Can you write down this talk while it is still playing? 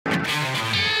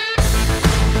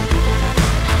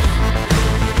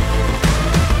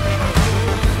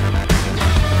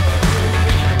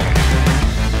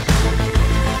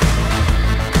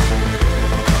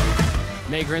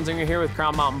Grinzinger here with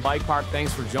Crown Mountain Bike Park.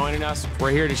 Thanks for joining us.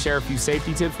 We're here to share a few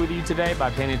safety tips with you today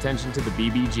by paying attention to the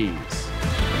BBGs.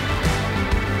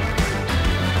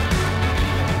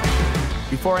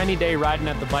 Before any day riding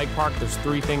at the bike park, there's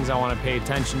three things I want to pay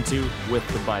attention to with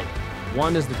the bike.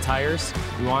 One is the tires.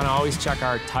 We want to always check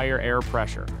our tire air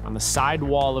pressure. On the side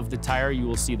wall of the tire, you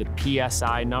will see the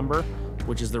PSI number,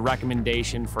 which is the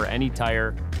recommendation for any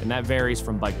tire, and that varies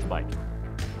from bike to bike.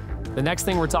 The next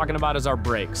thing we're talking about is our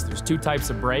brakes. There's two types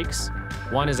of brakes.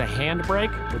 One is a hand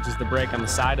brake, which is the brake on the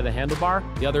side of the handlebar.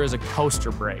 The other is a coaster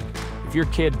brake. If your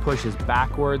kid pushes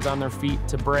backwards on their feet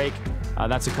to brake,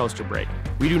 that's a coaster brake.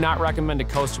 We do not recommend a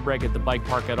coaster brake at the bike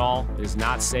park at all. It is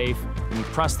not safe. When you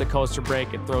press the coaster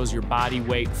brake, it throws your body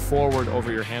weight forward over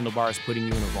your handlebars, putting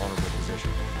you in a vulnerable position.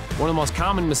 One of the most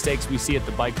common mistakes we see at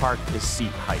the bike park is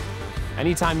seat height.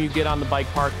 Anytime you get on the bike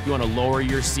park, you want to lower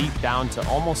your seat down to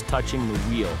almost touching the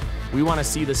wheel. We want to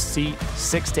see the seat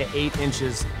 6 to 8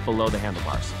 inches below the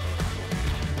handlebars.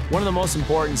 One of the most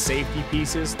important safety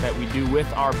pieces that we do with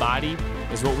our body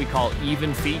is what we call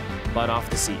even feet, butt off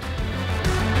the seat.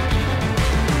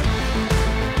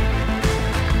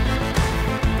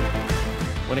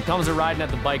 When it comes to riding at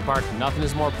the bike park, nothing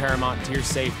is more paramount to your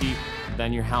safety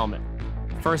than your helmet.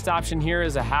 First option here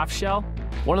is a half shell.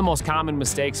 One of the most common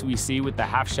mistakes we see with the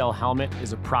half shell helmet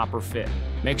is a proper fit.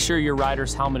 Make sure your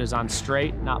rider's helmet is on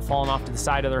straight, not falling off to the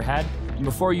side of their head. And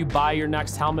before you buy your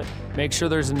next helmet, make sure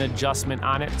there's an adjustment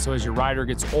on it so as your rider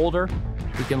gets older,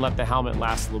 we can let the helmet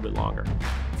last a little bit longer.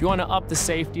 If you want to up the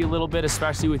safety a little bit,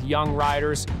 especially with young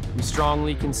riders, we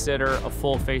strongly consider a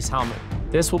full face helmet.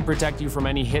 This will protect you from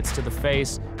any hits to the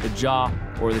face, the jaw,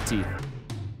 or the teeth.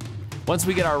 Once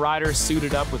we get our riders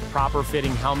suited up with proper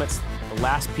fitting helmets, the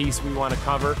last piece we want to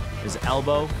cover is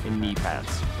elbow and knee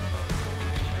pads.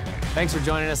 Thanks for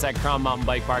joining us at Crown Mountain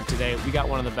Bike Park today. We got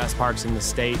one of the best parks in the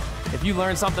state. If you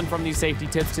learned something from these safety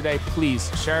tips today,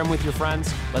 please share them with your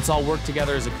friends. Let's all work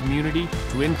together as a community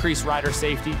to increase rider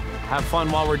safety. Have fun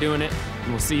while we're doing it, and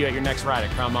we'll see you at your next ride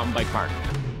at Crown Mountain Bike Park.